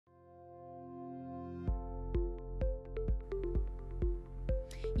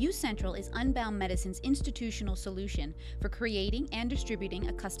uCentral is Unbound Medicine's institutional solution for creating and distributing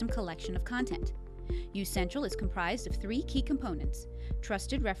a custom collection of content. uCentral is comprised of three key components: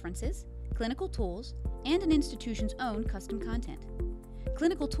 trusted references, clinical tools, and an institution's own custom content.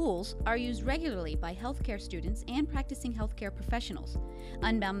 Clinical tools are used regularly by healthcare students and practicing healthcare professionals.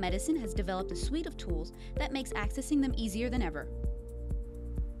 Unbound Medicine has developed a suite of tools that makes accessing them easier than ever.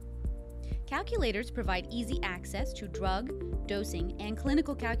 Calculators provide easy access to drug, dosing, and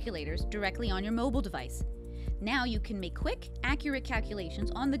clinical calculators directly on your mobile device. Now you can make quick, accurate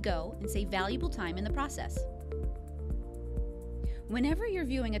calculations on the go and save valuable time in the process. Whenever you're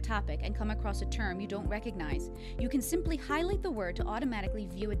viewing a topic and come across a term you don't recognize, you can simply highlight the word to automatically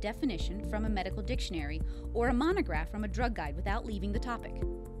view a definition from a medical dictionary or a monograph from a drug guide without leaving the topic.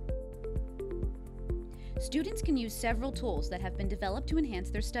 Students can use several tools that have been developed to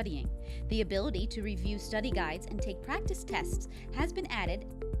enhance their studying. The ability to review study guides and take practice tests has been added,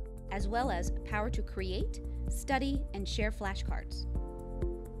 as well as power to create, study, and share flashcards.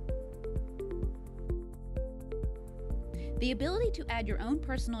 The ability to add your own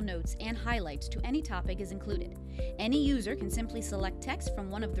personal notes and highlights to any topic is included. Any user can simply select text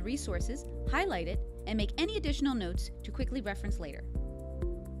from one of the resources, highlight it, and make any additional notes to quickly reference later.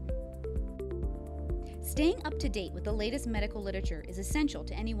 Staying up to date with the latest medical literature is essential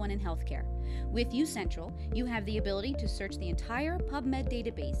to anyone in healthcare. With uCentral, you have the ability to search the entire PubMed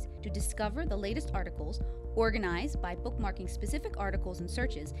database to discover the latest articles, organize by bookmarking specific articles and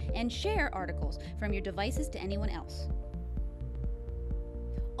searches, and share articles from your devices to anyone else.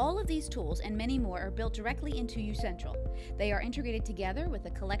 All of these tools and many more are built directly into uCentral. They are integrated together with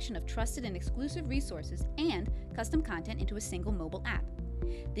a collection of trusted and exclusive resources and custom content into a single mobile app.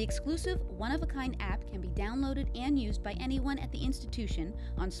 The exclusive, one-of-a-kind app can be downloaded and used by anyone at the institution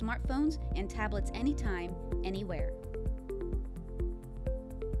on smartphones and tablets anytime, anywhere.